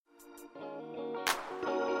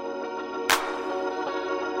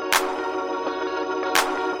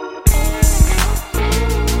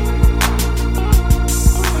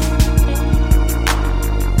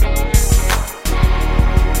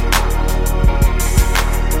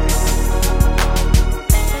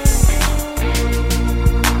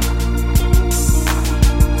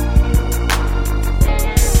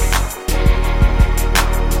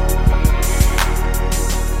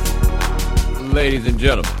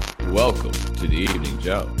gentlemen, welcome to the Evening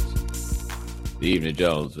Jones. The Evening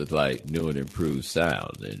Jones with like new and improved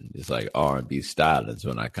sound, and it's like R&B stylings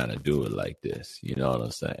when I kind of do it like this. You know what I'm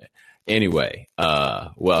saying? Anyway,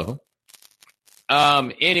 welcome. We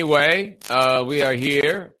are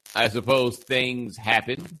here. I suppose things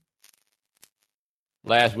happened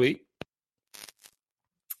last week.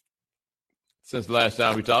 Since the last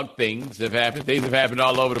time we talked, things have happened. Things have happened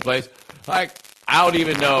all over the place. Like, I don't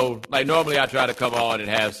even know. Like, normally I try to come on and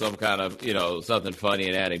have some kind of, something funny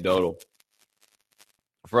and anecdotal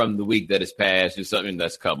from the week that has passed or something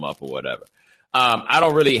that's come up or whatever. I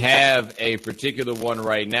don't really have a particular one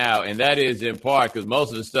right now, and that is in part because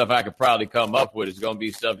most of the stuff I could probably come up with is going to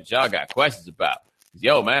be stuff that y'all got questions about.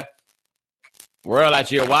 Yo, man, world out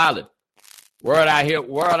here wilding. World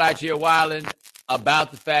out here wilding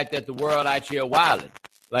about the fact that the world out here wilding.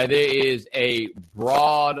 Like, there is a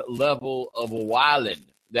broad level of wilding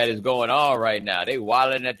that is going on right now. They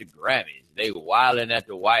wilding at the Grammys. They wilding at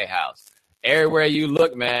the White House. Everywhere you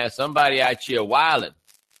look, man, somebody out here wilding.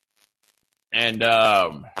 And,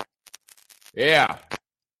 yeah.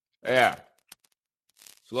 There's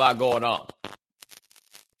a lot going on.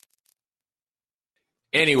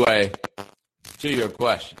 Anyway, to your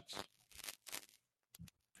questions.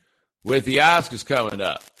 With the Oscars coming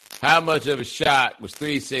up, how much of a shot was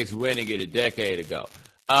 3-6 winning it a decade ago?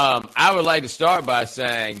 I would like to start by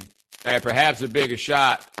saying that perhaps a bigger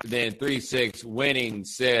shot than 3-6 winning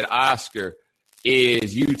said Oscar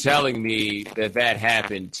is you telling me that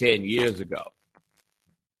happened 10 years ago.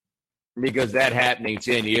 Because that happening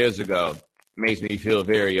 10 years ago makes me feel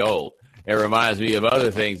very old. It reminds me of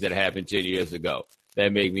other things that happened 10 years ago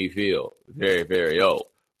that make me feel very, very old.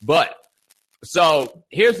 But, so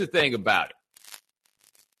here's the thing about it.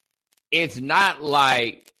 It's not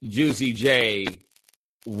like Juicy J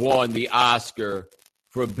won the Oscar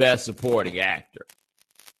for Best Supporting Actor.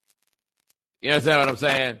 You understand what I'm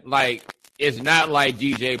saying? Like, it's not like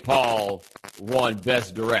DJ Paul won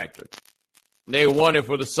Best Director. They won it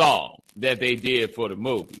for the song that they did for the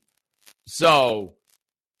movie. So,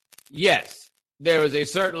 yes, there was a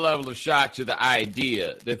certain level of shock to the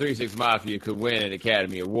idea that 3 6 Mafia could win an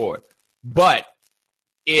Academy Award. But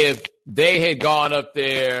if they had gone up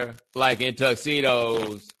there like in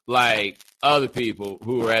tuxedos, like other people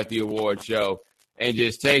who were at the award show and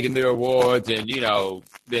just taking their awards and,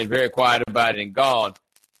 been very quiet about it and gone,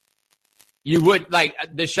 you would like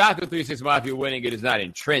the shock of 3 6 Mafia winning it is not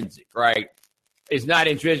intrinsic, right? It's not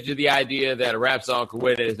intrinsic to the idea that a rap song could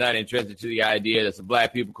win it. It's not intrinsic to the idea that some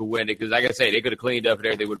black people could win it. Because like I say, they could have cleaned up and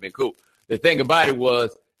everything would have been cool. The thing about it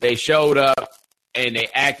was they showed up and they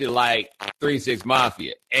acted like 3 6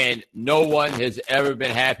 Mafia. And no one has ever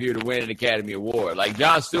been happier to win an Academy Award. Like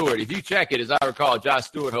Jon Stewart, if you check it, as I recall, Jon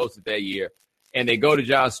Stewart hosted that year. And they go to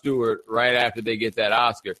Jon Stewart right after they get that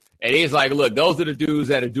Oscar. And he's like, look, those are the dudes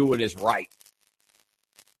that are doing this right.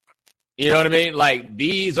 You know what I mean? Like,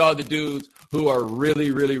 these are the dudes who are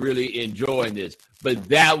really, really, really enjoying this. But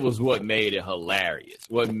that was what made it hilarious.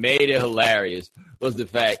 What made it hilarious was the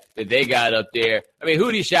fact that they got up there. I mean, who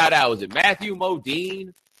did he shout out? Was it Matthew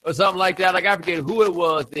Modine or something like that? Like, I forget who it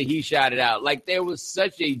was that he shouted out. Like, there was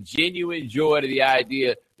such a genuine joy to the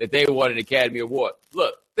idea that they won an Academy Award.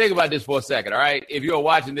 Look, think about this for a second, all right? If you're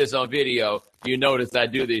watching this on video, you notice I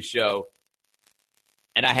do this show,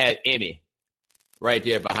 and I had Emmy right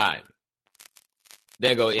there behind me.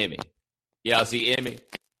 There go Emmy. Y'all see Emmy?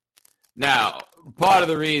 Now, part of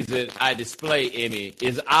the reason I display Emmy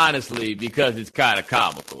is honestly because it's kind of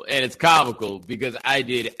comical. And it's comical because I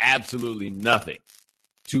did absolutely nothing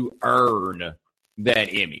to earn that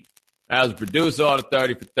Emmy. I was a producer on the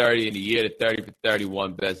 30 for 30 in the year the 30 for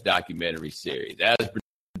 31 Best Documentary Series. As a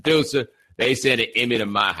producer, they sent an Emmy to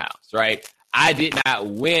my house, right? I did not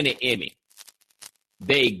win an Emmy.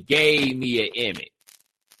 They gave me an Emmy,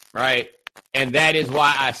 right? And that is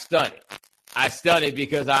why I stunned it. I stunned it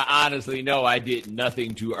because I honestly know I did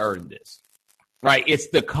nothing to earn this, right? It's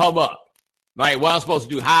the come up, right? What I'm supposed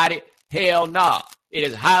to do, hide it? Hell no. Nah. It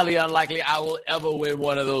is highly unlikely I will ever win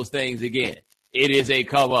one of those things again. It is a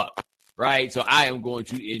come up, right? So I am going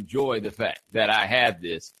to enjoy the fact that I have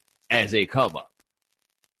this as a come up.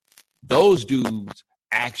 Those dudes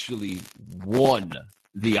actually won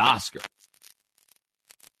the Oscar.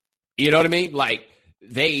 You know what I mean? Like,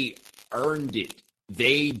 they earned it.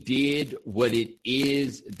 They did what it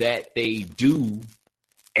is that they do,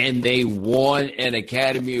 and they won an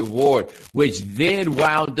Academy Award, which then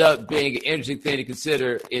wound up being an interesting thing to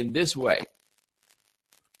consider in this way.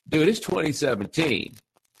 Dude, it's 2017.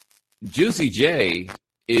 Juicy J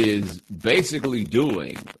is basically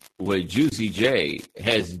doing what Juicy J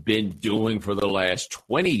has been doing for the last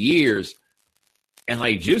 20 years And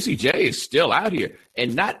like Juicy J is still out here.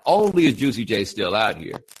 And not only is Juicy J still out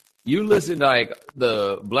here, you listen to like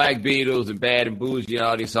the Black Beatles and Bad and Bougie and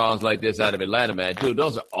all these songs like this out of Atlanta, man. Dude,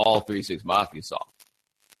 those are all 3 6 Mafia songs.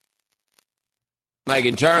 Like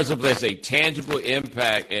in terms of, let's say, tangible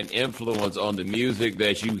impact and influence on the music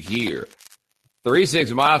that you hear, 3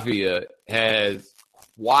 6 Mafia has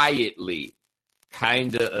quietly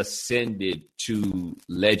kind of ascended to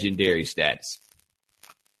legendary status.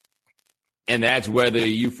 And that's whether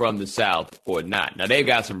you from the South or not. Now, they've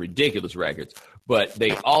got some ridiculous records, but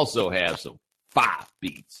they also have some 5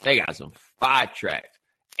 beats. They got some 5 tracks.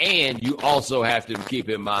 And you also have to keep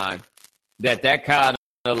in mind that kind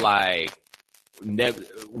of like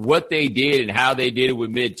what they did and how they did it with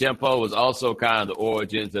mid-tempo was also kind of the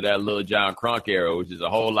origins of that Lil Jon Crunk era, which is a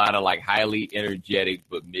whole lot of like highly energetic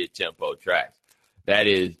but mid-tempo tracks. That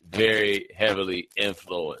is very heavily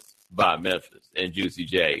influenced by Memphis and Juicy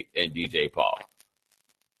J and DJ Paul.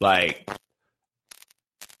 Like,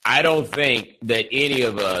 I don't think that any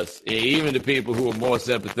of us, even the people who are more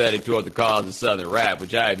sympathetic toward the cause of Southern rap,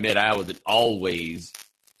 which I admit I wasn't always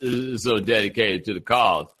so dedicated to the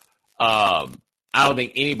cause, I don't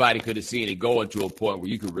think anybody could have seen it going to a point where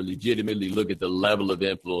you could legitimately look at the level of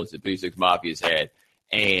influence that 3 6 Mafia's had,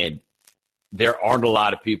 and there aren't a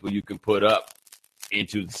lot of people you can put up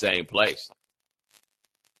into the same place.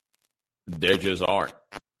 There just aren't.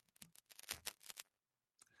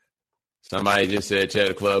 Somebody just said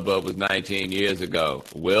Cheddar Club Up was 19 years ago.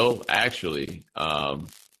 I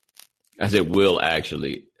said will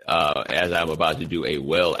actually, as I'm about to do a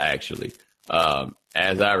well actually.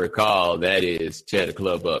 As I recall, that is Cheddar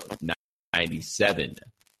Club Up 97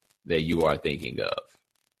 that you are thinking of.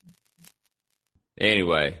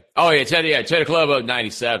 Anyway. Oh, yeah, Cheddar Club Up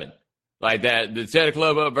 97. Like that, the Cheddar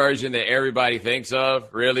Club Up version that everybody thinks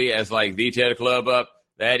of, really, as like the Cheddar Club Up,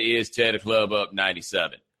 that is Cheddar Club Up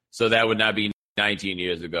 97. So that would not be 19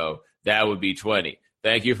 years ago. That would be 20.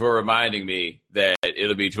 Thank you for reminding me that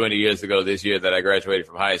it'll be 20 years ago this year that I graduated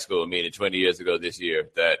from high school, meaning 20 years ago this year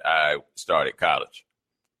that I started college.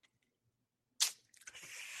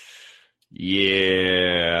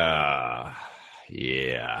 Yeah.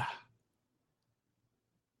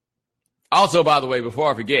 Also, by the way,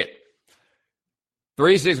 before I forget,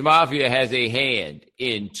 3 6 Mafia has a hand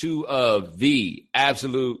in 2 of the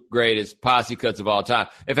absolute greatest posse cuts of all time.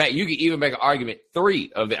 In fact, you can even make an argument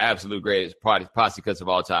 3 of the absolute greatest posse cuts of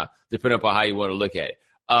all time, depending upon how you want to look at it.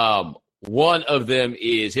 One of them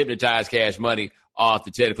is Hypnotize Cash Money off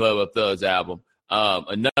the Cheddar Club Up Thugs album.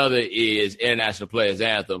 Another is International Players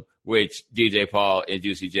Anthem, which DJ Paul and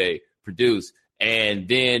Juicy J produced. And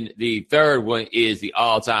then the third one is the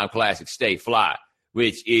all-time classic Stay Fly,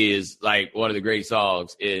 which is like one of the great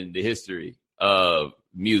songs in the history of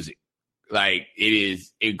music. Like, it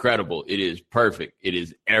is incredible. It is perfect. It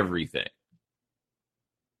is everything.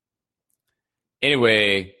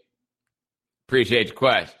 Anyway, appreciate your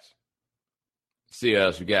questions. See what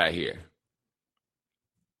else we got here.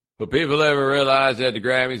 But people ever realize that the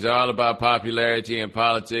Grammys are all about popularity and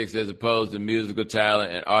politics as opposed to musical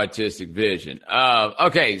talent and artistic vision?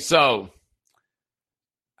 Okay, so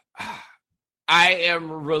I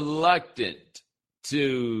am reluctant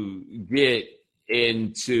to get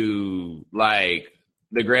into, like,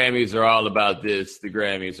 the Grammys are all about this, the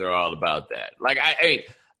Grammys are all about that. Like,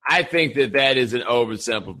 I think that is an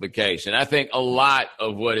oversimplification. I think a lot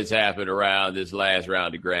of what has happened around this last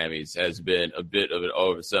round of Grammys has been a bit of an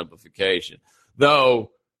oversimplification.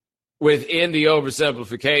 Though within the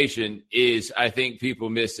oversimplification is, I think, people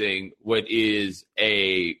missing what is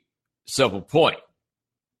a simple point.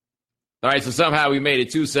 All right, so somehow we made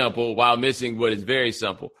it too simple while missing what is very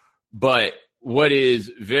simple. But what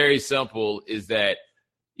is very simple is that,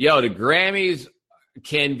 the Grammys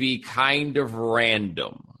can be kind of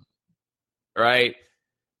random, right?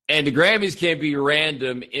 And the Grammys can be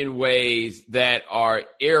random in ways that are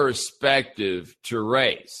irrespective to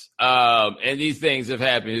race. And these things have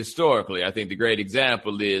happened historically. I think the great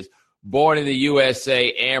example is Born in the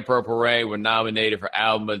USA and Purple Rain were nominated for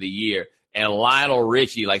Album of the Year. And Lionel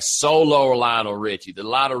Richie, like solo Lionel Richie, the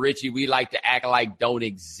Lionel Richie we like to act like don't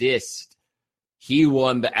exist, he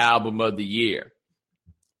won the Album of the Year.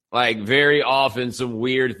 Like, very often some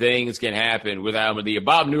weird things can happen with Album of the Year.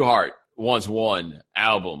 Bob Newhart once won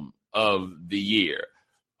Album of the Year.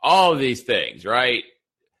 All of these things, right?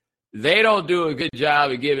 They don't do a good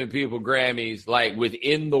job of giving people Grammys, like,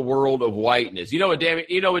 within the world of whiteness. You know what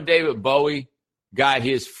David Bowie got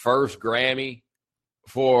his first Grammy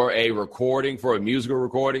for a recording, for a musical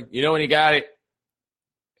recording? You know when he got it?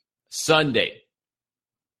 Sunday.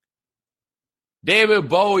 David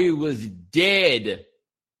Bowie was dead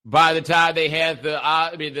by the time they had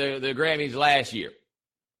the Grammys last year.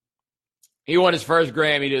 He won his first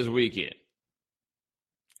Grammy this weekend.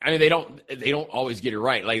 I mean, they don't always get it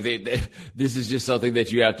right. Like this is just something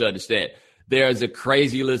that you have to understand. There's a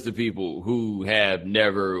crazy list of people who have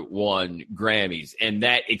never won Grammys, and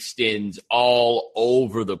that extends all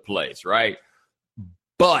over the place, right?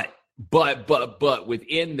 But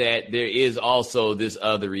within that, there is also this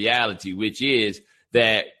other reality, which is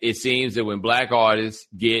that it seems that when black artists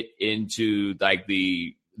get into like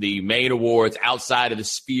the main awards outside of the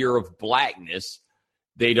sphere of blackness,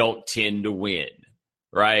 they don't tend to win,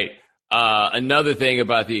 right? Another thing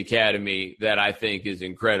about the Academy that I think is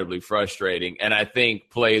incredibly frustrating, and I think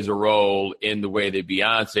plays a role in the way that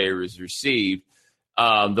Beyonce was received,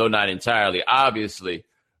 though not entirely, obviously,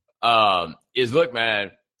 is, look,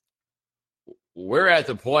 man, we're at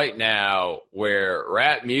the point now where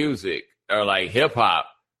rap music or like hip hop,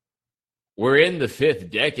 we're in the 5th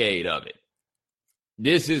decade of it.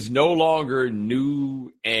 This is no longer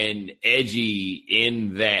new and edgy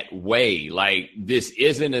in that way. Like, this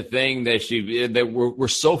isn't a thing that we're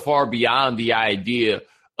so far beyond the idea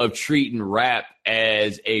of treating rap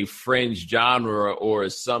as a fringe genre or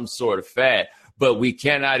as some sort of fad. But we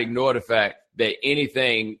cannot ignore the fact that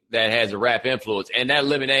anything that has a rap influence, and that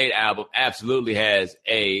Lemonade album absolutely has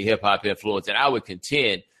a hip hop influence. And I would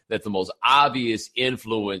contend that the most obvious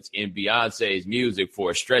influence in Beyonce's music for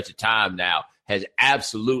a stretch of time now has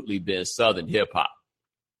absolutely been Southern hip hop.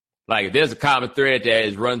 Like, if there's a common thread that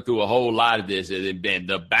has run through a whole lot of this, and been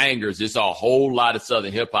the bangers, it's a whole lot of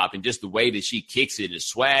Southern hip hop, and just the way that she kicks it, the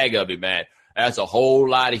swag of it, man, that's a whole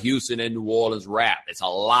lot of Houston and New Orleans rap. It's a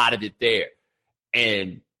lot of it there.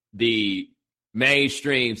 And the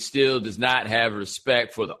mainstream still does not have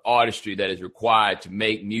respect for the artistry that is required to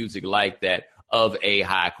make music like that of a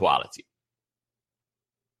high quality.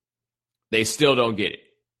 They still don't get it,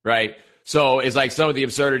 right? So it's like some of the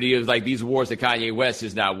absurdity of like these awards that Kanye West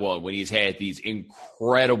has not won when he's had these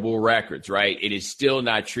incredible records, right? It is still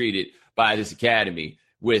not treated by this Academy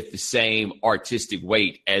with the same artistic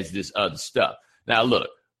weight as this other stuff. Now, look,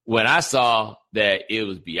 when I saw that it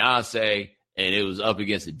was Beyonce and it was up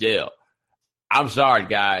against Adele, I'm sorry,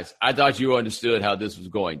 guys. I thought you understood how this was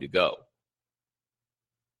going to go.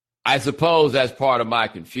 I suppose that's part of my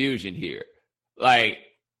confusion here. Like,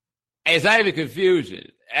 it's not even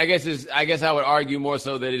confusion. I guess I would argue more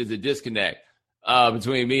so that it is a disconnect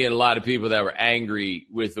between me and a lot of people that were angry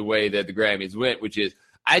with the way that the Grammys went, which is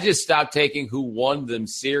I just stopped taking who won them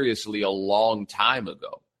seriously a long time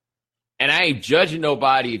ago. And I ain't judging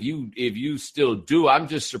nobody if you still do. I'm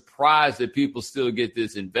just surprised that people still get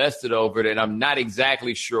this invested over it, and I'm not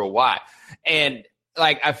exactly sure why. And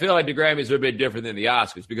like, I feel like the Grammys are a bit different than the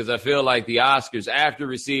Oscars, because I feel like the Oscars, after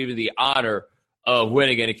receiving the honor of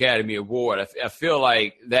winning an Academy Award, I feel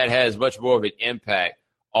like that has much more of an impact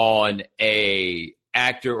on a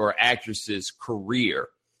actor or actress's career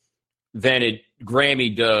than a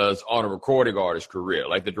Grammy does on a recording artist's career.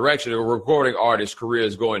 Like, the direction a recording artist's career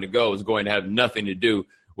is going to have nothing to do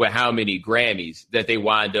with how many Grammys that they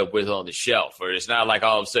wind up with on the shelf. Or it's not like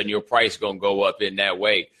all of a sudden your price going to go up in that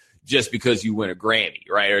way just because you win a Grammy,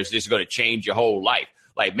 right? Or it's just going to change your whole life.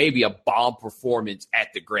 Like, maybe a bomb performance at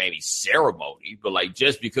the Grammy ceremony, but like,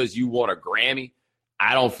 just because you won a Grammy,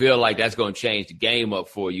 I don't feel like that's going to change the game up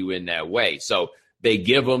for you in that way. So they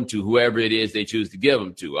give them to whoever it is they choose to give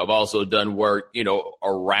them to. I've also done work,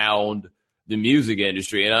 around the music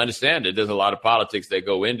industry, and I understand that there's a lot of politics that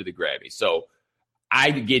go into the Grammy. So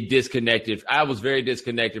I get disconnected. I was very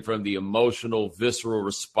disconnected from the emotional, visceral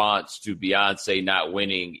response to Beyonce not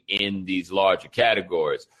winning in these larger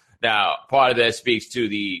categories. Now, part of that speaks to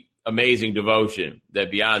the amazing devotion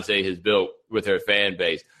that Beyonce has built with her fan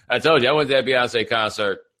base. I told you, I went to that Beyonce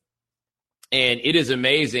concert, and it is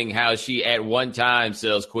amazing how she at one time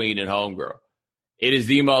sells Queen and Homegirl. It is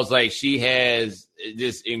the most, like, she has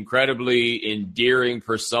this incredibly endearing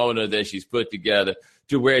persona that she's put together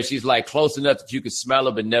to where she's like close enough that you can smell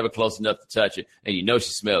her, but never close enough to touch her. And you know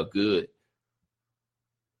she smells good.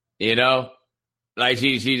 Like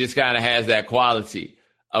she just kind of has that quality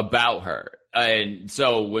about her. And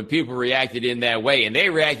so when people reacted in that way, and they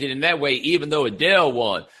reacted in that way even though Adele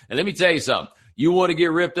won. And let me tell you something. You want to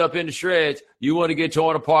get ripped up into shreds. You want to get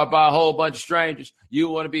torn apart by a whole bunch of strangers. You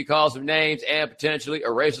want to be called some names and potentially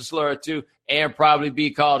a racial slur or two, and probably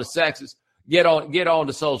be called a sexist. Get on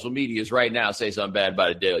the social medias right now. Say something bad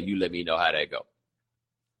about Adele. You let me know how that go.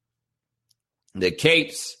 The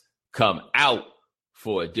capes come out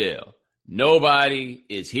for Adele. Nobody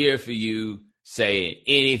is here for you saying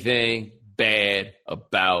anything bad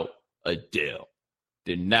about Adele.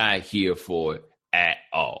 They're not here for it at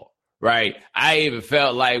all. right? I even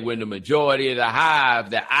felt like when the majority of the Hive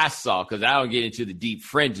that I saw, because I don't get into the deep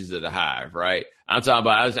fringes of the Hive, right? I'm talking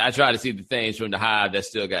about, I try to see the things from the Hive that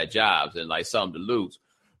still got jobs and like something to lose.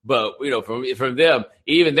 But, from them,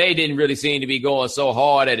 even they didn't really seem to be going so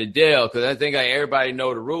hard at Adele, because I think like everybody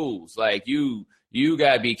know the rules. Like you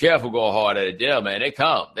got to be careful going hard at Adele, man. They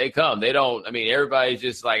come. They don't, everybody's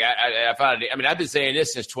just like, I found it. I've been saying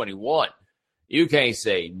this since 21. You can't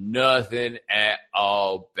say nothing at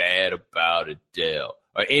all bad about Adele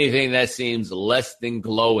or anything that seems less than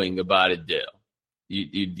glowing about Adele.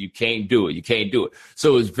 You can't do it. You can't do it.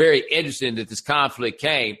 So it's very interesting that this conflict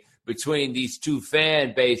came between these two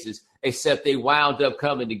fan bases, except they wound up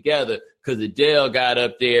coming together because Adele got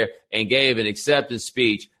up there and gave an acceptance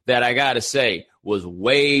speech that I got to say was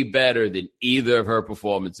way better than either of her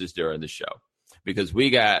performances during the show. Because we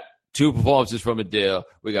got 2 performances from Adele,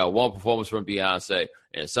 we got 1 performance from Beyonce,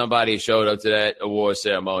 and somebody showed up to that award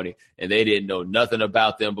ceremony and they didn't know nothing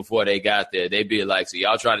about them before they got there. They'd be like, so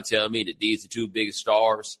y'all trying to tell me that these are 2 biggest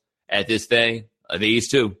stars at this thing? Are these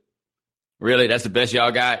 2? Really? That's the best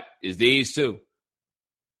y'all got? Is these 2?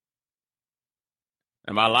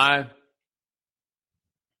 Am I lying?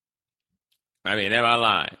 Am I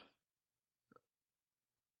lying?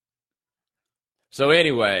 So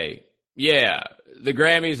anyway, yeah, the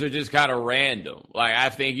Grammys are just kind of random. Like, I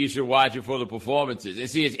think you should watch it for the performances. And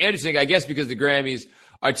see, it's interesting, I guess, because the Grammys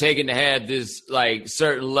are taken to have this, like,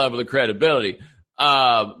 certain level of credibility.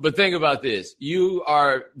 But think about this. You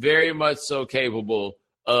are very much so capable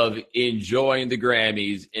of enjoying the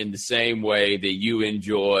Grammys in the same way that you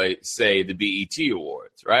enjoy, say, the BET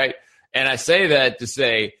Awards, right? And I say that to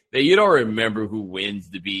say that you don't remember who wins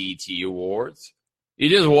the BET Awards. You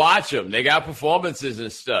just watch them. They got performances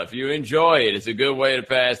and stuff. You enjoy it. It's a good way to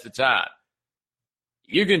pass the time.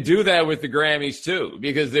 You can do that with the Grammys, too,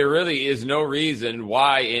 because there really is no reason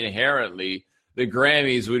why inherently the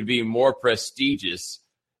Grammys would be more prestigious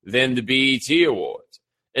than the BET Awards,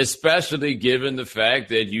 especially given the fact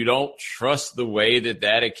that you don't trust the way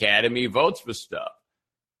that Academy votes for stuff.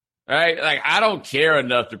 Right? Like, I don't care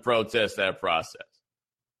enough to protest that process.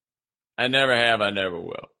 I never have. I never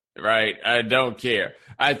will. Right? I don't care.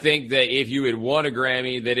 I think that if you had won a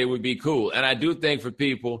Grammy, that it would be cool. And I do think for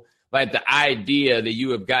people, like the idea that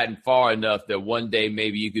you have gotten far enough that one day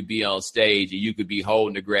maybe you could be on stage and you could be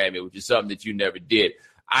holding a Grammy, which is something that you never did.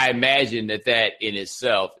 I imagine that in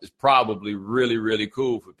itself is probably really, really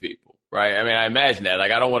cool for people. Right? I imagine that.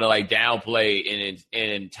 Like, I don't want to like downplay in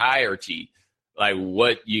entirety like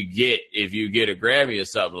what you get if you get a Grammy or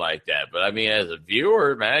something like that. But as a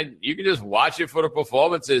viewer, man, you can just watch it for the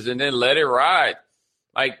performances and then let it ride.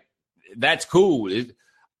 Like, that's cool.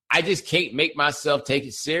 I just can't make myself take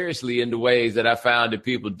it seriously in the ways that I found that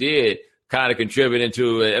people did kind of contributing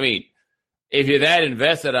to it. If you're that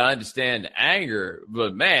invested, I understand the anger.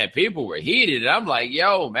 But, man, people were heated. And I'm like,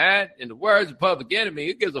 yo, man, in the words of Public Enemy,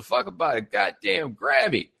 who gives a fuck about a goddamn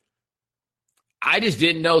Grammy? I just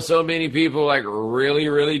didn't know so many people like really,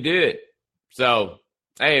 really did. So,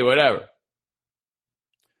 hey, whatever.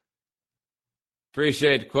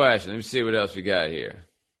 Appreciate the question. Let me see what else we got here.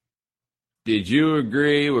 Did you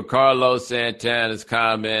agree with Carlos Santana's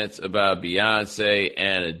comments about Beyonce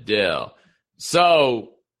and Adele?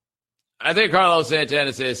 So, I think Carlos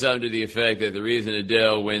Santana said something to the effect that the reason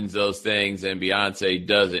Adele wins those things and Beyonce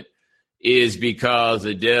doesn't is because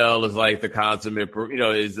Adele is like the consummate,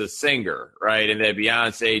 is a singer, right? And that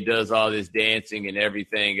Beyonce does all this dancing and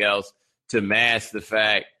everything else to mask the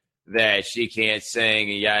fact that she can't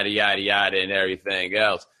sing and yada, yada, yada and everything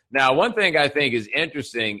else. Now, one thing I think is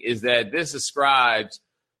interesting is that this ascribes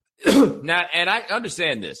now, and I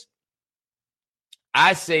understand this.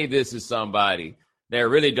 I say this as somebody that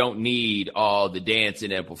really don't need all the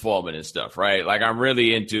dancing and performing and stuff, right? Like, I'm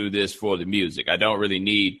really into this for the music. I don't really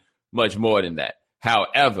need much more than that.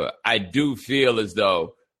 However, I do feel as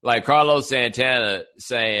though, like Carlos Santana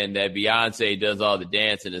saying that Beyonce does all the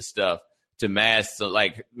dancing and stuff to mask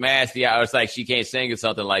the hour. It's like she can't sing or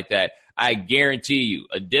something like that. I guarantee you,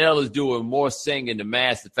 Adele is doing more singing to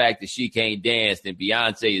mask the fact that she can't dance than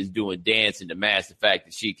Beyonce is doing dancing to mask the fact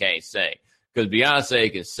that she can't sing. Because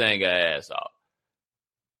Beyonce can sing her ass off.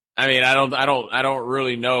 I don't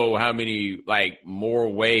really know how many like more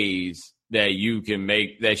ways that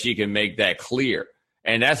she can make that clear.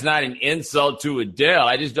 And that's not an insult to Adele.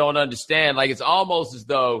 I just don't understand. Like, it's almost as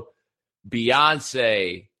though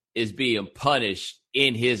Beyonce is being punished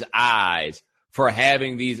in his eyes for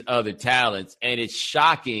having these other talents. And it's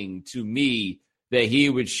shocking to me that he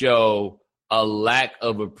would show a lack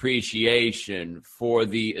of appreciation for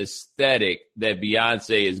the aesthetic that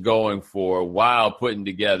Beyonce is going for while putting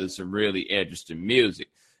together some really interesting music.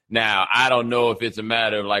 Now, I don't know if it's a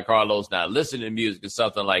matter of like Carlos not listening to music or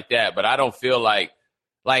something like that, but I don't feel like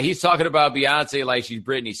he's talking about Beyonce like she's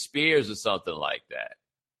Britney Spears or something like that.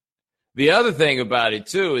 The other thing about it,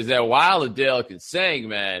 too, is that while Adele can sing,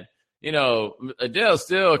 man, you know, Adele's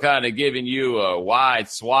still kind of giving you a wide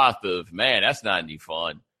swath of, man, that's not any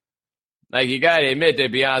fun. Like, you got to admit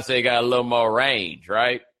that Beyonce got a little more range,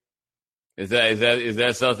 right? Is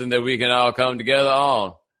that something that we can all come together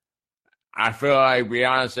on? I feel like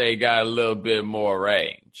Beyonce got a little bit more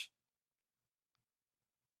range.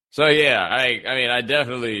 So, yeah, I mean, I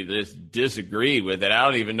definitely just disagree with it. I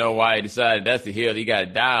don't even know why he decided that's the hill he got to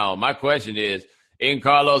die on. My question is, isn't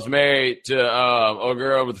Carlos married to a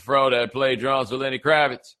girl with the fro that played drums with Lenny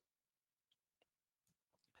Kravitz?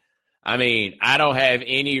 I mean, I don't have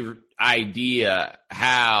any idea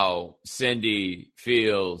how Cindy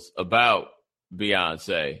feels about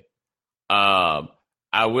Beyonce.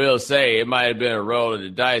 I will say it might have been a roll of the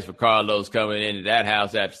dice for Carlos coming into that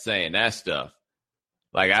house after saying that stuff.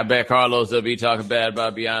 Like, I bet Carlos will be talking bad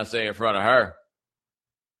about Beyonce in front of her.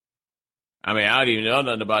 I mean, I don't even know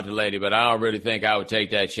nothing about the lady, but I don't really think I would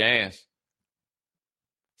take that chance.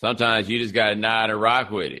 Sometimes you just got to nod and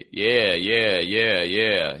rock with it. Yeah,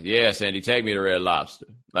 Sandy, take me to Red Lobster.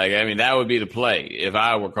 Like, I mean, that would be the play if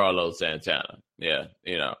I were Carlos Santana. Yeah,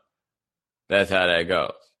 you know, that's how that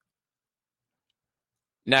goes.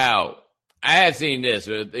 Now, I had seen this,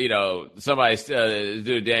 you know, somebody,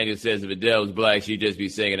 dude Daniel says if Adele was black, she'd just be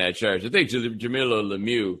singing at church. I think Jamila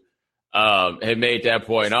Lemieux had made that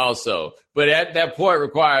point also. But that point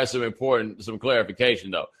requires some clarification,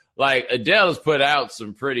 though. Like, Adele has put out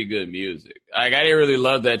some pretty good music. Like, I didn't really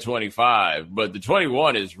love that 25, but the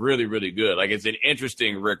 21 is really, really good. Like, it's an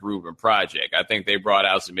interesting Rick Rubin project. I think they brought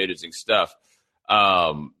out some interesting stuff,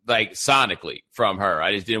 like, sonically from her.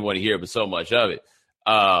 I just didn't want to hear so much of it.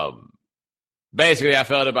 Basically, I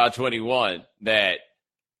felt about 21 that,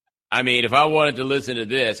 I mean, if I wanted to listen to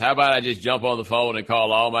this, how about I just jump on the phone and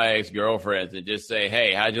call all my ex-girlfriends and just say,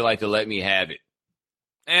 hey, how'd you like to let me have it?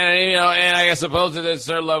 And, you know, and I suppose there's a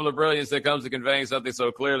certain level of brilliance that comes to conveying something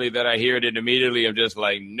so clearly that I hear it and immediately I'm just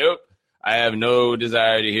like, nope, I have no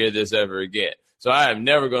desire to hear this ever again. So I am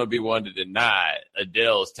never going to be one to deny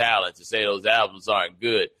Adele's talent, to say those albums aren't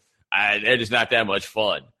good. They're just not that much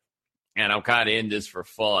fun. And I'm kind of in this for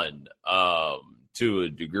fun to a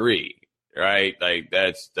degree, right? Like,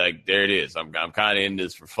 that's like, there it is. I'm kind of in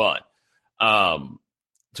this for fun.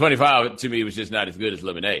 25 to me was just not as good as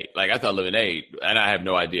Lemonade. Like, I thought Lemonade, and I have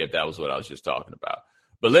no idea if that was what I was just talking about,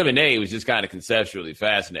 but Lemonade was just kind of conceptually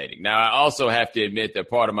fascinating. Now, I also have to admit that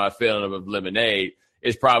part of my feeling of Lemonade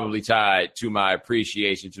is probably tied to my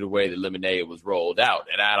appreciation to the way that Lemonade was rolled out.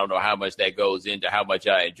 And I don't know how much that goes into how much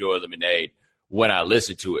I enjoy Lemonade when I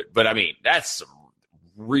listen to it. But, I mean, that's some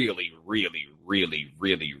really, really, really,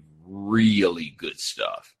 really, really good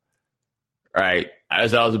stuff. Right? I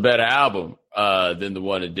thought it was a better album than the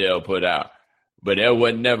one Adele put out. But there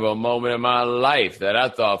was never a moment in my life that I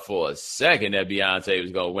thought for a second that Beyonce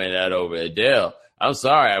was going to win that over Adele. I'm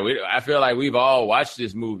sorry. I feel like we've all watched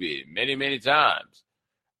this movie many, many times.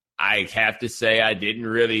 I have to say I didn't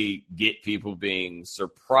really get people being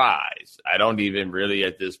surprised. I don't even really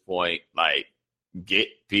at this point, like, get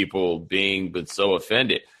people being but so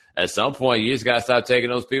offended. At some point, you just got to stop taking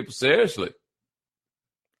those people seriously.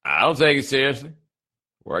 I don't take it seriously.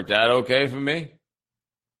 Worked out okay for me.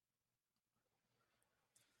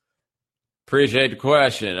 Appreciate the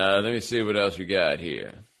question. Let me see what else we got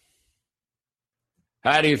here.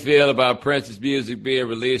 How do you feel about Prince's music being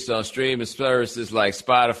released on streaming services like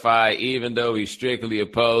Spotify, even though he strictly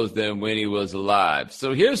opposed them when he was alive?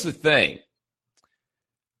 So here's the thing.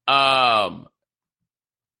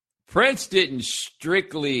 Prince didn't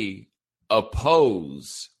strictly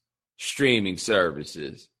oppose streaming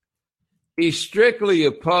services. He strictly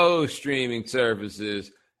opposed streaming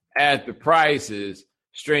services at the prices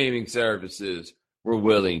streaming services were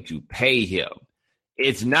willing to pay him.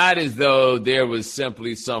 It's not as though there was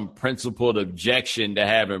simply some principled objection to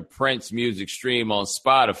having Prince music stream on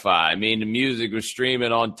Spotify. I mean, the music was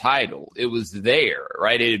streaming on Tidal. It was there,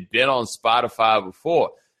 right? It had been on Spotify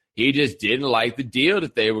before. He just didn't like the deal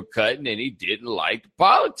that they were cutting, and he didn't like the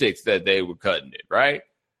politics that they were cutting it, right?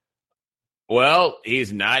 Well,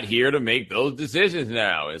 he's not here to make those decisions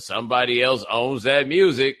now, and somebody else owns that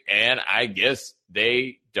music, and I guess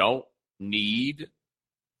they don't need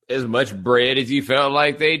as much bread as he felt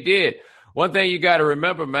like they did. One thing you got to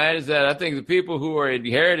remember, man, is that I think the people who are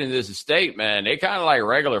inheriting this estate, man, they kind of like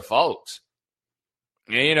regular folks.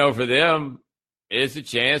 And, you know, for them, it's a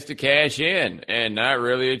chance to cash in and not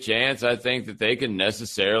really a chance, I think, that they can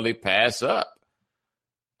necessarily pass up.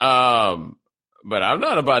 But I'm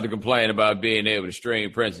not about to complain about being able to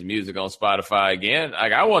stream Prince's music on Spotify again.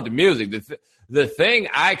 Like, I want the music. The thing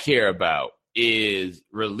I care about is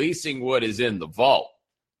releasing what is in the vault.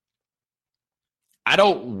 I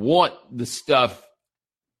don't want the stuff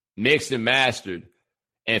mixed and mastered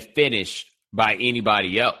and finished by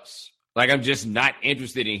anybody else. Like, I'm just not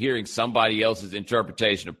interested in hearing somebody else's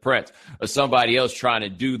interpretation of Prince or somebody else trying to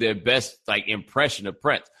do their best, like, impression of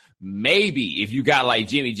Prince. Maybe if you got, like,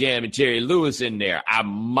 Jimmy Jam and Terry Lewis in there, I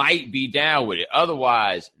might be down with it.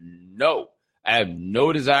 Otherwise, no. I have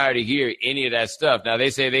no desire to hear any of that stuff. Now,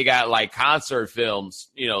 they say they got, like, concert films,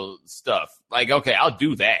 stuff. Like, okay, I'll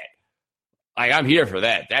do that. Like, I'm here for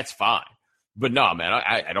that. That's fine. But no, man,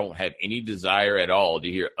 I don't have any desire at all to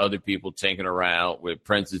hear other people tinkering around with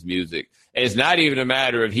Prince's music. And it's not even a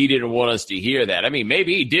matter of he didn't want us to hear that. I mean,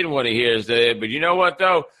 maybe he didn't want to hear us, but you know what,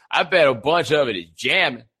 though? I bet a bunch of it is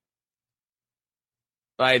jamming.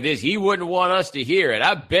 Like this, he wouldn't want us to hear it.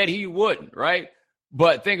 I bet he wouldn't, right?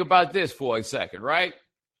 But think about this for a second, right?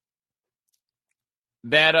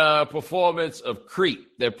 That performance of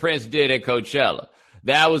Creep that Prince did at Coachella.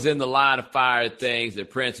 That was in the line of fire things that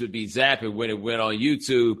Prince would be zapping when it went on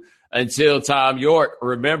YouTube until Tom York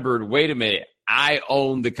remembered, wait a minute, I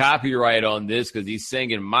own the copyright on this because he's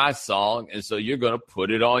singing my song, and so you're going to put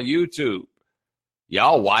it on YouTube.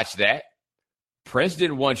 Y'all watch that. Prince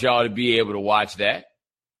didn't want y'all to be able to watch that,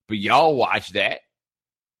 but y'all watch that.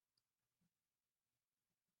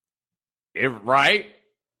 Right?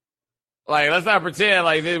 Like, let's not pretend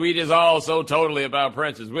like we just all so totally about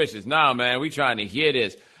Prince's wishes. Nah, man, we trying to hear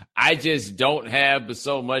this. I just don't have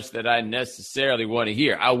so much that I necessarily want to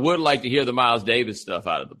hear. I would like to hear the Miles Davis stuff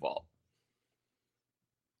out of the vault.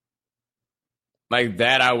 Like,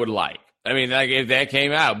 that I would like. I mean, like, if that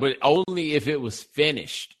came out, but only if it was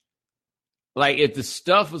finished. Like, if the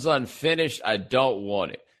stuff was unfinished, I don't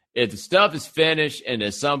want it. If the stuff is finished and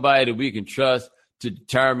there's somebody that we can trust to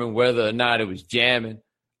determine whether or not it was jamming,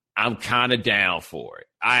 I'm kind of down for it.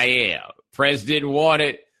 I am. Prince didn't want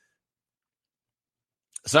it.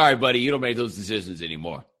 Sorry, buddy, you don't make those decisions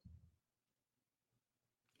anymore.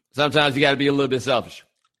 Sometimes you got to be a little bit selfish.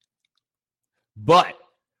 But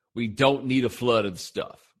we don't need a flood of the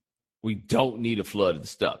stuff. We don't need a flood of the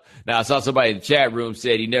stuff. Now, I saw somebody in the chat room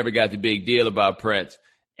said he never got the big deal about Prince,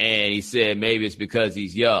 and he said maybe it's because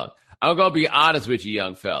he's young. I'm going to be honest with you,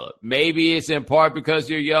 young fella. Maybe it's in part because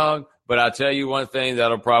you're young, but I'll tell you one thing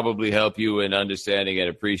that'll probably help you in understanding and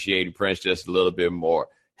appreciating Prince just a little bit more.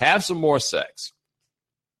 Have some more sex.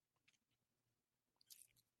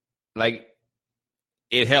 Like,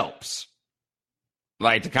 it helps.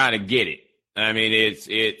 Like, to kind of get it. I mean,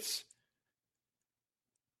 it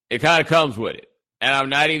kind of comes with it. And I'm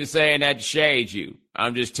not even saying that to shade you.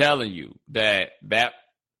 I'm just telling you that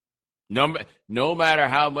no matter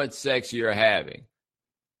how much sex you're having,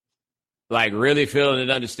 like really feeling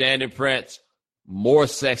and understanding Prince, more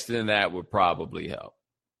sex than that would probably help.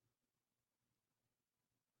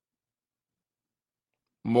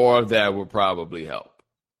 More of that would probably help.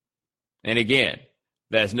 And again,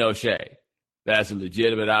 that's no shade. That's a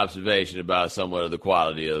legitimate observation about somewhat of the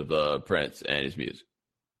quality of Prince and his music.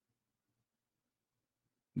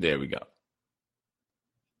 There we go.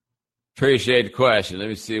 Appreciate the question. Let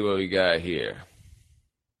me see what we got here.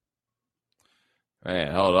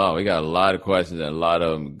 Man, hold on. We got a lot of questions and a lot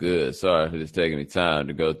of them good. Sorry for just taking me time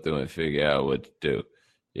to go through and figure out what to do.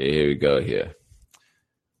 Yeah, here we go here.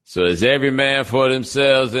 So is every man for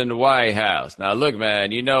themselves in the White House? Now, look,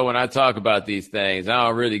 man, you know, when I talk about these things, I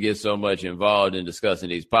don't really get so much involved in discussing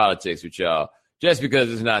these politics with y'all just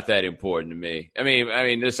because it's not that important to me. I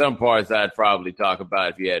mean, there's some parts I'd probably talk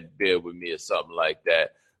about if you had to build with me or something like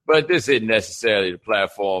that. But this isn't necessarily the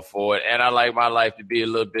platform for it. And I like my life to be a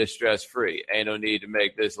little bit stress-free. Ain't no need to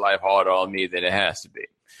make this life harder on me than it has to be.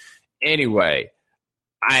 Anyway,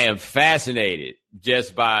 I am fascinated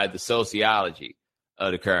just by the sociology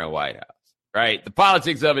of the current White House, right? The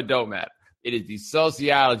politics of it don't matter. It is the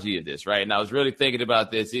sociology of this, right? And I was really thinking about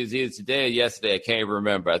this. It was either today or yesterday. I can't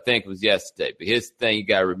remember. I think it was yesterday. But here's the thing you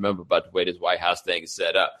got to remember about the way this White House thing is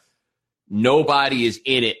set up. Nobody is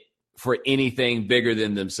in it for anything bigger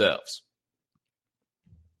than themselves.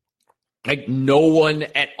 Like, no one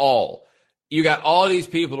at all. You got all these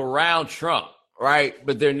people around Trump, right?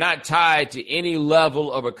 But they're not tied to any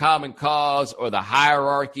level of a common cause or the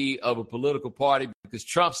hierarchy of a political party because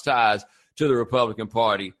Trump's ties to the Republican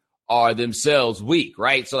Party are themselves weak,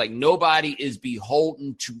 right? So, like, nobody is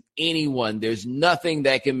beholden to anyone. There's nothing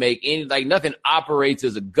that can make any, like, nothing operates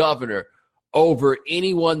as a governor over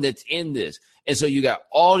anyone that's in this. And so you got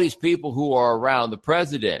all these people who are around the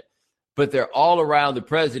president, but they're all around the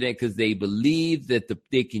president because they believe that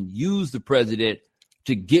they can use the president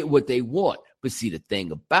to get what they want. But see, the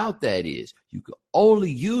thing about that is you can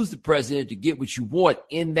only use the president to get what you want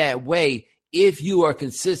in that way if you are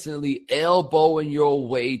consistently elbowing your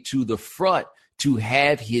way to the front to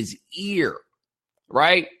have his ear,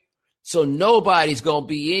 right? So nobody's going to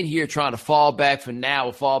be in here trying to fall back for now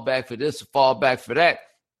or fall back for this or fall back for that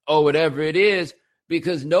or whatever it is,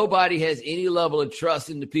 because nobody has any level of trust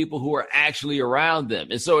in the people who are actually around them.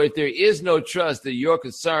 And so if there is no trust that your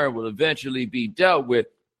concern will eventually be dealt with,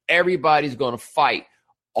 everybody's going to fight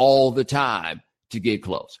all the time to get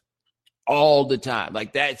close. All the time.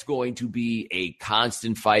 Like, that's going to be a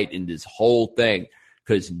constant fight in this whole thing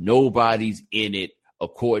because nobody's in it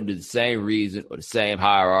according to the same reason or the same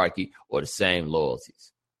hierarchy or the same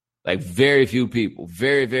loyalties. Like, very few people,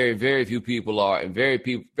 very, very, very few people are, and very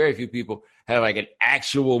few people have like an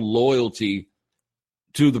actual loyalty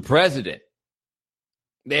to the president.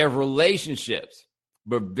 They have relationships,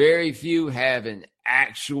 but very few have an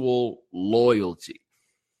actual loyalty.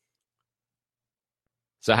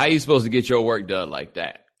 So how are you supposed to get your work done like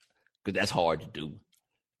that? Because that's hard to do.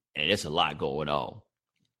 And it's a lot going on.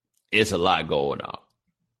 It's a lot going on.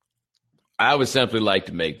 I would simply like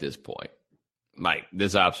to make this point, like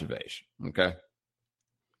this observation, okay?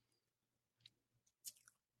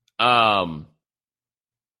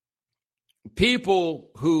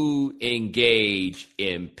 People who engage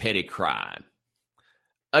in petty crime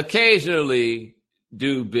occasionally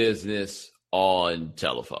do business on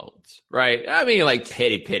telephones, right? I mean, like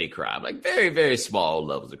petty crime, like very, very small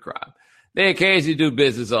levels of crime. They occasionally do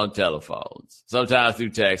business on telephones, sometimes through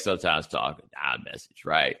text, sometimes talking, iMessage,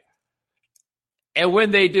 right? And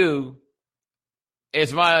when they do,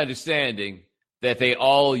 it's my understanding that they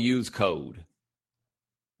all use code,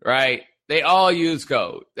 right? They all use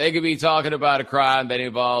code. They could be talking about a crime that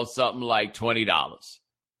involves something like $20.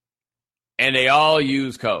 And they all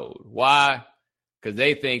use code. Why? Because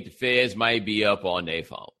they think the feds might be up on their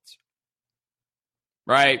phones,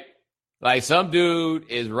 right? Like, some dude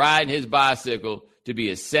is riding his bicycle to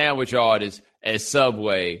be a sandwich artist at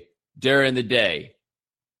Subway during the day.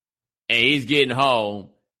 And he's getting home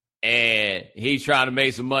and he's trying to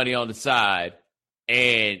make some money on the side.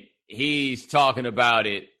 And he's talking about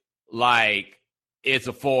it like it's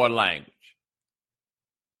a foreign language.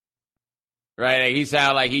 Right? Like, he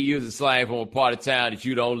sounds like he uses slang from a part of town that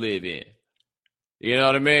you don't live in. You know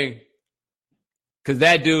what I mean? Because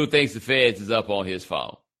that dude thinks the feds is up on his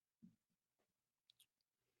phone.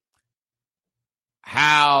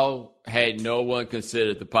 How had no one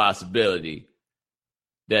considered the possibility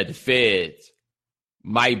that the feds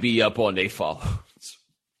might be up on their phones?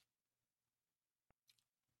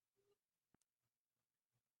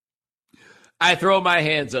 I throw my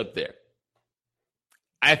hands up there.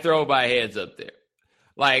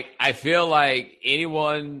 Like, I feel like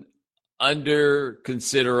anyone under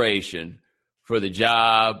consideration for the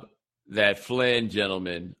job that Flynn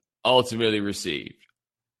gentleman ultimately received,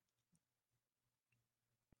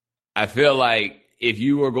 I feel like if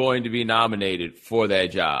you were going to be nominated for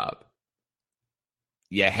that job,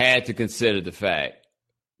 you had to consider the fact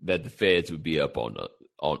that the feds would be up on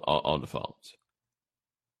the phones.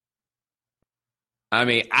 I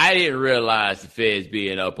mean, I didn't realize the feds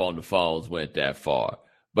being up on the phones went that far,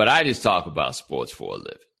 but I just talk about sports for a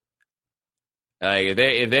living. Like,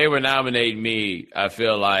 if they were nominating me, I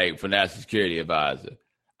feel like, for National Security Advisor,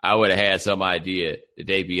 I would have had some idea that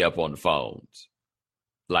they'd be up on the phones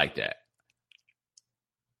like that.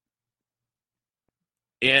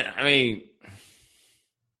 Yeah, I mean,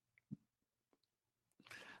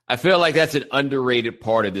 I feel like that's an underrated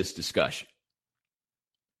part of this discussion.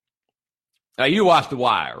 Now, you watch The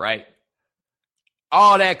Wire, right?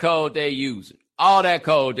 All that code they're using on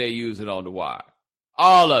The Wire.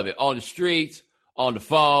 All of it, on the streets, on the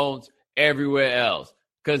phones, everywhere else,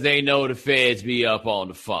 because they know the feds be up on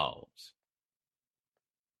the phones.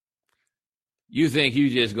 You think you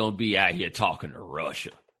just going to be out here talking to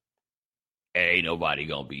Russia? Ain't nobody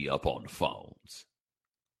going to be up on the phones.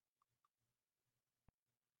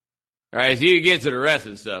 All right, so you get to the rest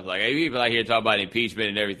of the stuff. Like, people out here talking about impeachment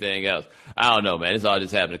and everything else. I don't know, man. This all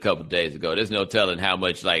just happened a couple of days ago. There's no telling how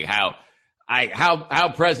much, like, how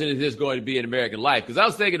present is this going to be in American life? Because I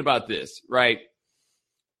was thinking about this, right?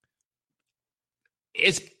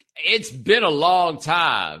 It's been a long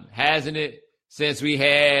time, hasn't it, since we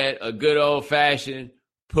had a good old-fashioned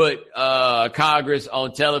put Congress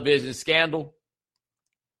on television scandal?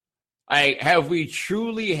 Like, have we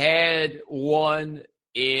truly had one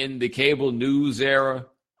in the cable news era?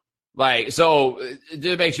 Like, so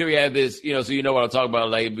just make sure we have this, so you know what I'm talking about.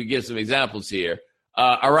 Like, we give some examples here.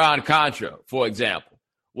 Iran-Contra, for example,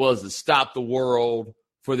 was to stop the world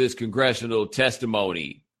for this congressional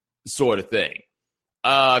testimony sort of thing.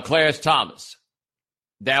 Clarence Thomas,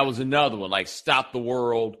 that was another one, like stop the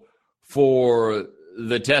world for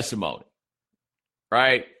the testimony,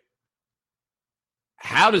 right?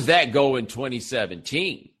 How does that go in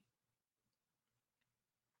 2017?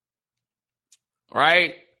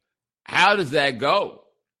 Right? How does that go?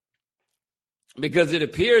 Because it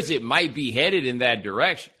appears it might be headed in that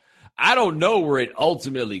direction. I don't know where it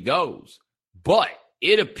ultimately goes, but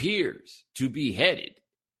it appears to be headed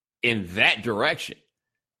in that direction.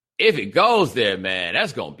 If it goes there, man,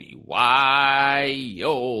 that's going to be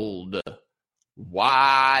wild.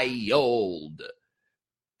 Wild.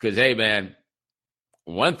 Because, hey, man,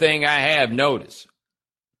 one thing I have noticed,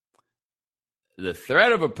 the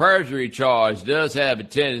threat of a perjury charge does have a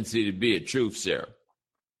tendency to be a truth serum.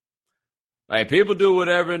 Like, people do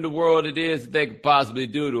whatever in the world it is that they could possibly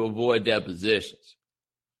do to avoid depositions.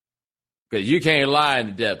 Because you can't lie in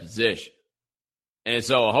the deposition. And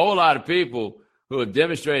so a whole lot of people who have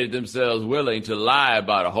demonstrated themselves willing to lie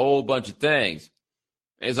about a whole bunch of things,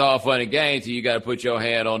 it's all fun and games until you got to put your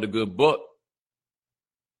hand on the good book.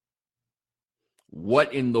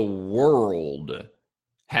 What in the world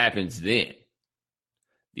happens then?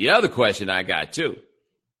 The other question I got, too.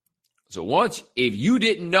 So once, if you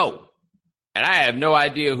didn't know, and I have no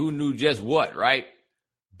idea who knew just what, right?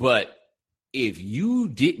 But if you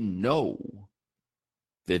didn't know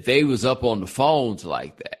that they was up on the phones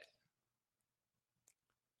like that,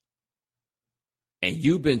 and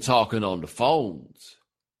you've been talking on the phones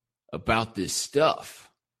about this stuff,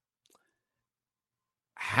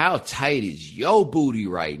 how tight is your booty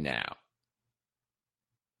right now?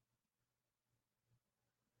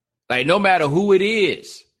 Like, no matter who it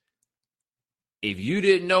is, if you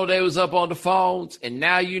didn't know they was up on the phones and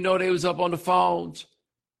now you know they was up on the phones,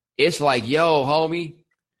 it's like, yo, homie,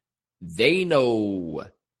 they know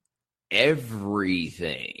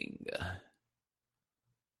everything.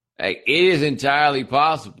 Like, it is entirely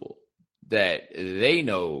possible that they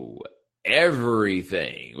know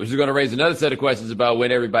everything, which is going to raise another set of questions about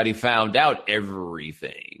when everybody found out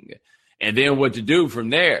everything and then what to do from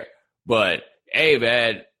there. But, hey,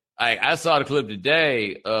 man, I saw the clip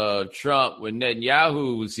today of Trump when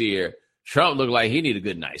Netanyahu was here. Trump looked like he needed a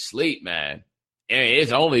good night's sleep, man. And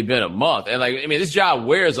it's only been a month. And, like, I mean, this job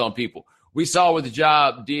wears on people. We saw what the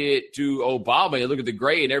job did to Obama and look at the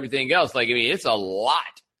grade and everything else. Like, I mean, it's a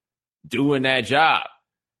lot doing that job.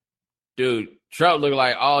 Dude, Trump looked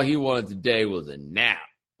like all he wanted today was a nap.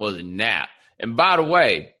 And by the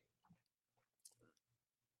way,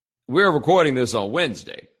 we're recording this on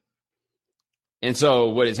Wednesday. And so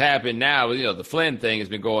what has happened now, the Flynn thing has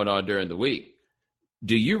been going on during the week.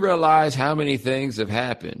 Do you realize how many things have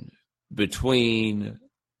happened between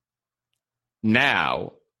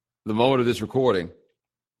now, the moment of this recording,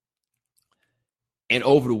 and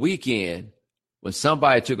over the weekend when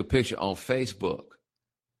somebody took a picture on Facebook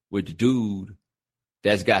with the dude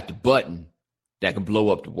that's got the button that can blow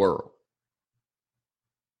up the world?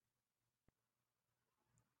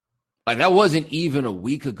 Like, that wasn't even a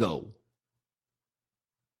week ago.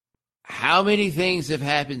 How many things have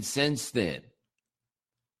happened since then?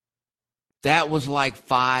 That was like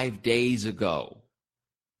 5 days ago.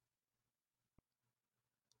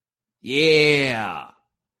 Yeah.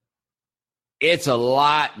 It's a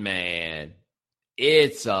lot, man.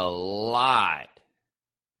 It's a lot.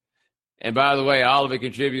 And by the way, all of it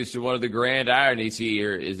contributes to one of the grand ironies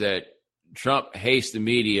here is that Trump hates the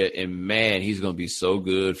media, and, man, he's going to be so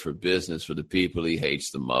good for business for the people he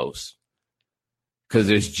hates the most. Because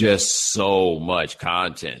there's just so much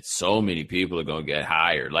content. So many people are going to get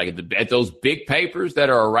hired. Like at those big papers that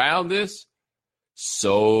are around this,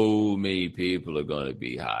 so many people are going to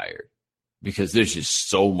be hired. Because there's just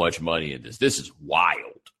so much money in this. This is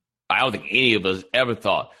wild. I don't think any of us ever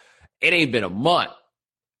thought. It ain't been a month.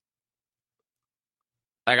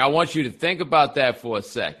 Like, I want you to think about that for a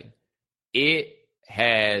second. It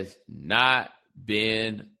has not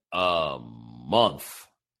been a month.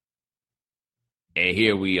 And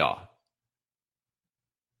here we are.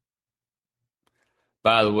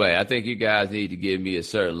 By the way, I think you guys need to give me a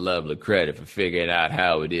certain level of credit for figuring out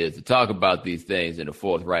how it is to talk about these things in a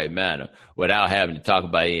forthright manner without having to talk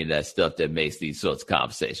about any of that stuff that makes these sorts of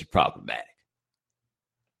conversations problematic.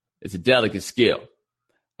 It's a delicate skill.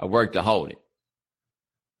 I work to hone it.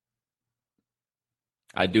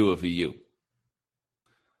 I do it for you.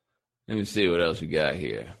 Let me see what else we got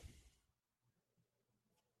here.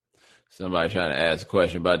 Somebody trying to ask a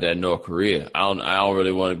question about that North Korea. I don't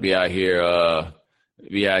really want to be out here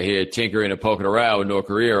tinkering and poking around with North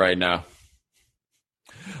Korea right now.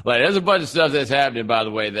 Like, there's a bunch of stuff that's happening, by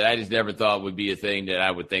the way, that I just never thought would be a thing that I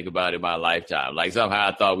would think about in my lifetime. Like, somehow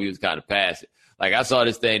I thought we was kind of past it. Like, I saw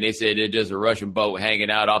this thing. They said there's just a Russian boat hanging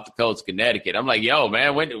out off the coast of Connecticut. I'm like, yo,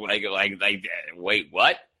 man, wait,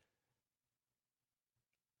 what?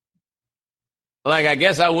 Like, I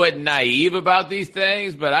guess I wasn't naive about these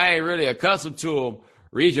things, but I ain't really accustomed to them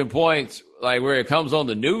reaching points like where it comes on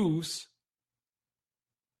the news.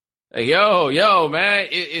 Like, yo, man,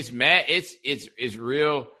 it's mad. It's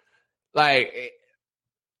real. Like,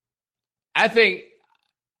 I think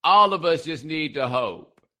all of us just need to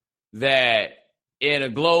hope that in a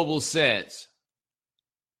global sense,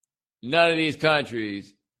 none of these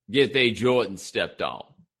countries get their Jordan stepped on.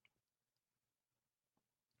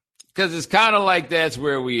 Because it's kind of like that's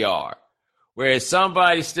where we are. Where if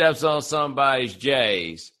somebody steps on somebody's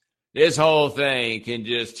J's, this whole thing can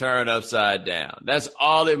just turn upside down. That's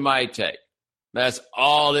all it might take. That's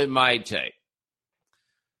all it might take.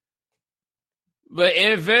 But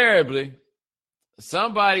invariably,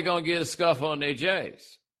 somebody going to get a scuff on their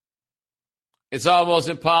J's. It's almost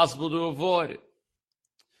impossible to avoid it.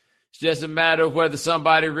 It's just a matter of whether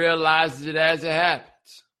somebody realizes it as it happens.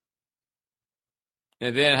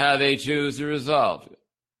 And then how they choose to resolve it.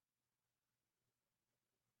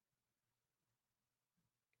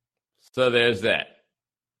 So there's that.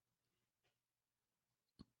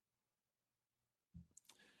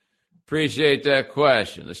 Appreciate that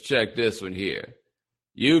question. Let's check this one here.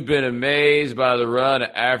 You've been amazed by the run of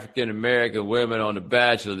African-American women on The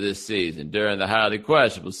Bachelor this season during the highly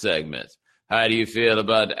questionable segments. How do you feel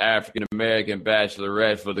about the African-American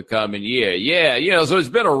Bachelorette for the coming year? Yeah, so it's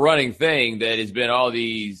been a running thing that it's been all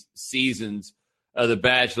these seasons of The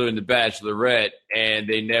Bachelor and The Bachelorette, and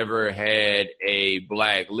they never had a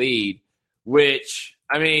black lead, which,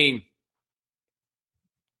 I mean,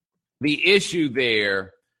 the issue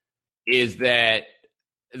there is that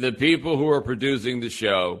the people who are producing the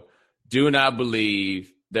show do not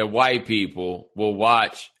believe that white people will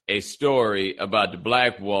watch a story about the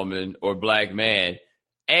black woman or black man,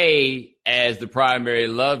 A, as the primary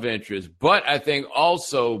love interest, but I think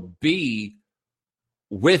also B,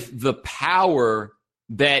 with the power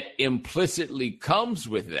that implicitly comes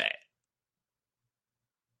with that.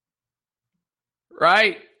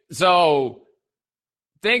 Right? So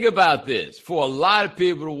think about this. For a lot of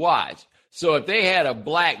people to watch, so if they had a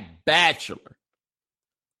black bachelor,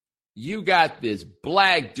 you got this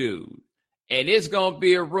black dude, and it's going to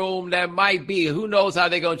be a room that might be, who knows how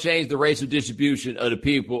they're going to change the racial distribution of the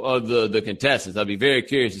people, of the contestants. I'll be very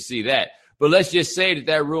curious to see that. But let's just say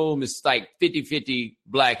that room is like 50-50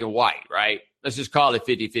 black and white, right? Let's just call it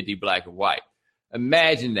 50-50 black and white.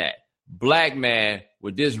 Imagine that. Black man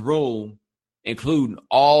with this room, including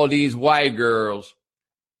all these white girls,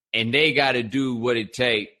 and they got to do what it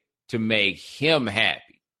takes to make him happy.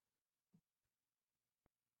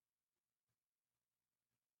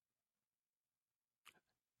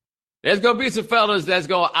 There's going to be some fellas that's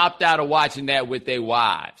going to opt out of watching that with their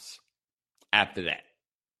wives after that.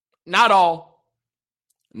 Not all,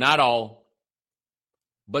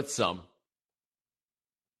 but some.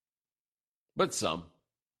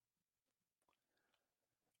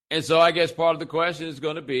 And so I guess part of the question is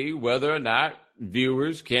going to be whether or not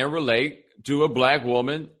viewers can relate to a black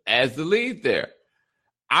woman as the lead there.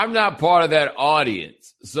 I'm not part of that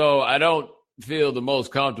audience, so I don't feel the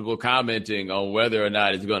most comfortable commenting on whether or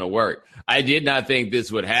not it's going to work. I did not think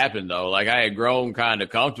this would happen, though. Like, I had grown kind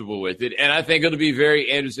of comfortable with it, and I think it'll be very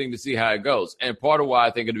interesting to see how it goes. And part of why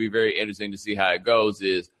I think it'll be very interesting to see how it goes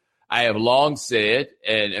is I have long said,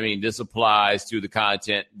 and I mean, this applies to the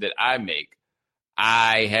content that I make,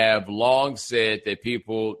 I have long said that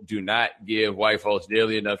people do not give white folks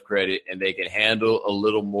nearly enough credit, and they can handle a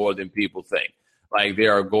little more than people think. Like,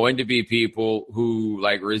 there are going to be people who,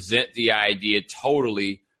 like, resent the idea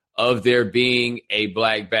totally of there being a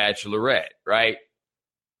black bachelorette, right?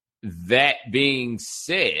 That being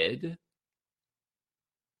said,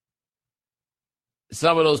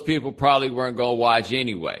 some of those people probably weren't going to watch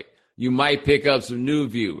anyway. You might pick up some new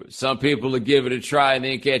viewers. Some people will give it a try and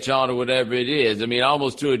then catch on to whatever it is. I mean,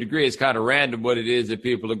 almost to a degree, it's kind of random what it is that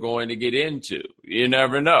people are going to get into. You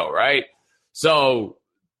never know, right? So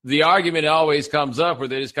the argument always comes up where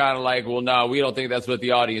they're just kind of like, well, no, we don't think that's what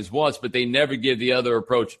the audience wants, but they never give the other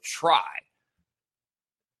approach a try.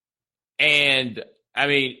 And I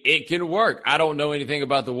mean, it can work. I don't know anything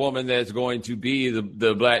about the woman that's going to be the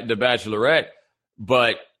bachelorette,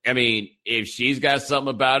 but I mean, if she's got something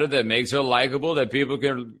about her that makes her likable that people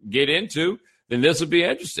can get into, then this will be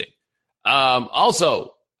interesting.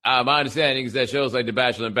 Also, my understanding is that shows like The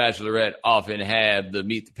Bachelor and Bachelorette often have the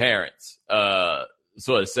Meet the Parents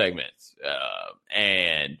sort of segments.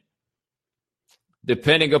 And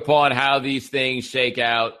depending upon how these things shake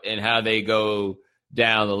out and how they go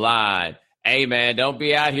down the line, hey, man, don't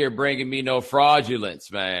be out here bringing me no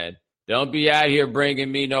fraudulence, man. Don't be out here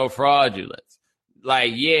bringing me no fraudulence.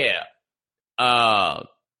 Like, don't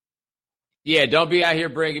be out here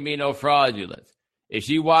bringing me no fraudulence. If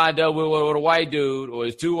she wind up with a white dude or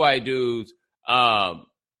it's two white dudes,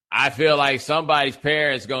 I feel like somebody's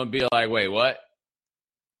parents going to be like, wait, what?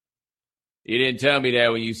 You didn't tell me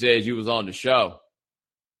that when you said you was on the show.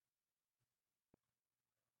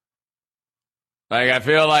 Like, I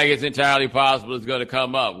feel like it's entirely possible it's going to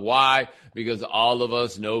come up. Why? Because all of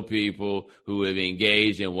us know people who have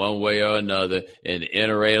engaged in one way or another in the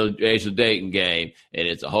interracial dating game. And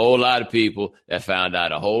it's a whole lot of people that found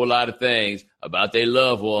out a whole lot of things about their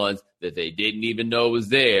loved ones that they didn't even know was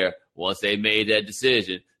there once they made that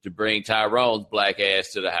decision to bring Tyrone's black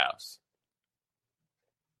ass to the house.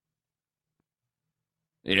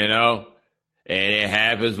 You know? And it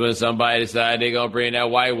happens when somebody decides they're going to bring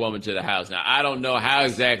that white woman to the house. Now, I don't know how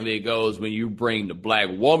exactly it goes when you bring the black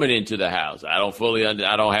woman into the house. I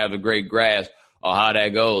don't have a great grasp on how that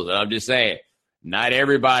goes. And I'm just saying, not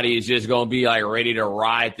everybody is just going to be like ready to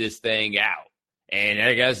ride this thing out. And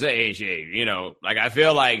like I say, I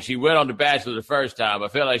feel like she went on The Bachelor the first time. I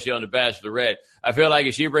feel like she on The Bachelorette. I feel like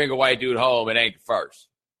if she bring a white dude home, it ain't the first.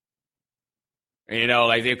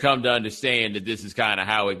 Like they've come to understand that this is kind of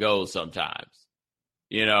how it goes sometimes.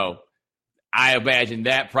 I imagine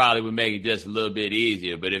that probably would make it just a little bit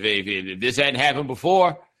easier. But if this hadn't happened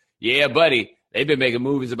before, yeah, buddy, they've been making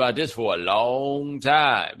movies about this for a long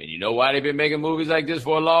time. And you know why they've been making movies like this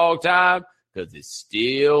for a long time? Because it's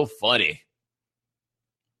still funny.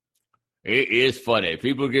 It is funny.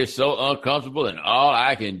 People get so uncomfortable, and all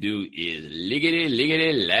I can do is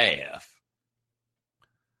lickety laugh.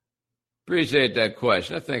 Appreciate that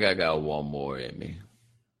question. I think I got one more in me.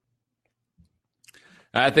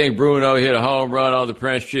 I think Bruno hit a home run on the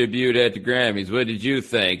Prince tribute at the Grammys. What did you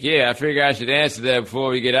think? Yeah, I figure I should answer that before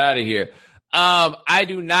we get out of here. I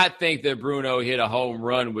do not think that Bruno hit a home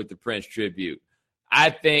run with the Prince tribute. I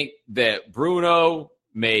think that Bruno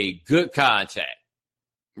made good contact,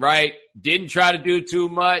 right? Didn't try to do too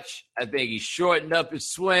much. I think he shortened up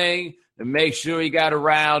his swing to make sure he got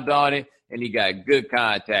around on it, and he got good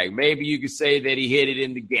contact. Maybe you could say that he hit it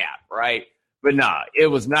in the gap, right? But nah, it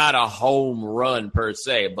was not a home run per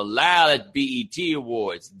se. Bilal at BET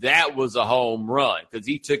Awards, that was a home run because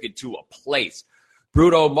he took it to a place.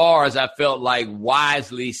 Bruno Mars, I felt like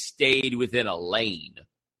wisely stayed within a lane,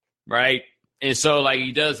 right? And so like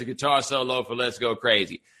he does the guitar solo for Let's Go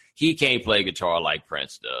Crazy. He can't play guitar like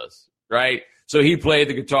Prince does, right? So he played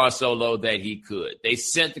the guitar solo that he could. They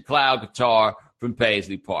sent the cloud guitar from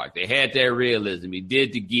Paisley Park. They had that realism. He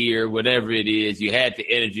did the gear, whatever it is. You had the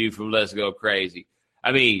energy from Let's Go Crazy.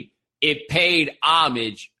 I mean, it paid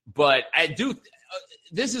homage, but I do.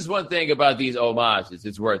 This is one thing about these homages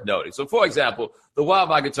it's worth noting. So, for example, the While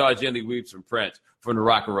My Guitar Gently Weeps from Prince from the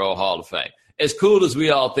Rock and Roll Hall of Fame. As cool as we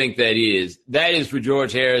all think that is for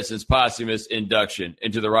George Harrison's posthumous induction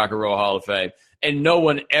into the Rock and Roll Hall of Fame. And no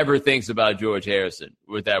one ever thinks about George Harrison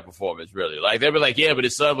with that performance, really. Like, they'll be like, yeah, but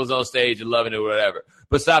his son was on stage and loving it or whatever.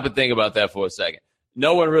 But stop and think about that for a second.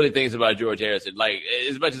 No one really thinks about George Harrison. Like,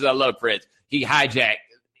 as much as I love Prince, he hijacked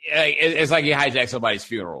 – it's like he hijacked somebody's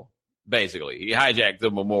funeral, basically. He hijacked the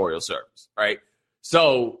memorial service, right?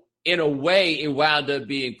 So, in a way, it wound up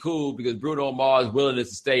being cool because Bruno Mars' willingness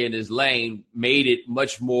to stay in his lane made it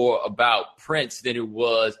much more about Prince than it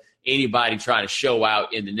was anybody trying to show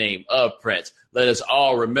out in the name of Prince. Let us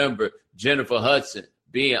all remember Jennifer Hudson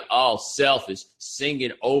being all selfish,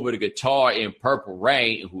 singing over the guitar in Purple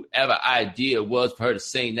Rain, and whoever idea was for her to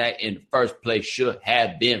sing that in the first place should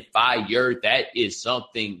have been fired. That is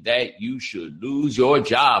something that you should lose your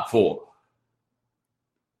job for.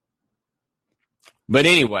 But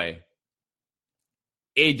anyway,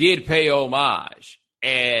 it did pay homage.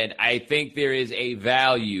 And I think there is a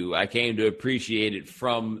value. I came to appreciate it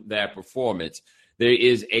from that performance. There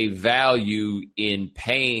is a value in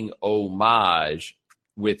paying homage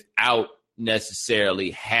without necessarily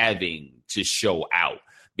having to show out.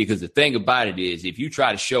 Because the thing about it is, if you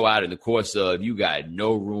try to show out in the course of, you got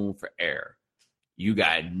no room for error. You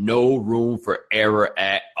got no room for error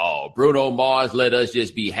at all. Bruno Mars let us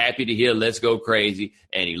just be happy to hear Let's Go Crazy.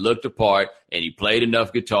 And he looked apart and he played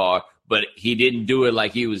enough guitar. But he didn't do it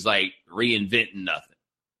like he was like reinventing nothing.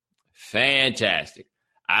 Fantastic.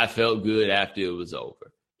 I felt good after it was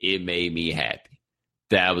over. It made me happy.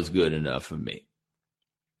 That was good enough for me.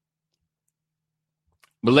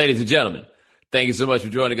 But ladies and gentlemen, Thank you so much for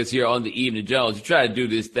joining us here on the Evening Jones. We try to do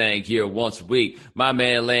this thing here once a week. My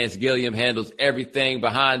man Lance Gilliam handles everything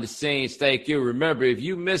behind the scenes. Thank you. Remember, if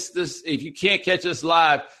you missed this, if you can't catch us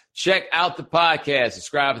live, check out the podcast.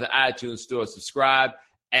 Subscribe to the iTunes Store. Subscribe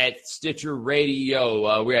at Stitcher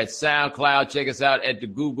Radio. We're at SoundCloud. Check us out at the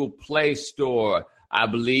Google Play Store. I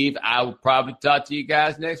believe I will probably talk to you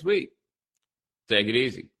guys next week. Take it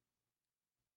easy.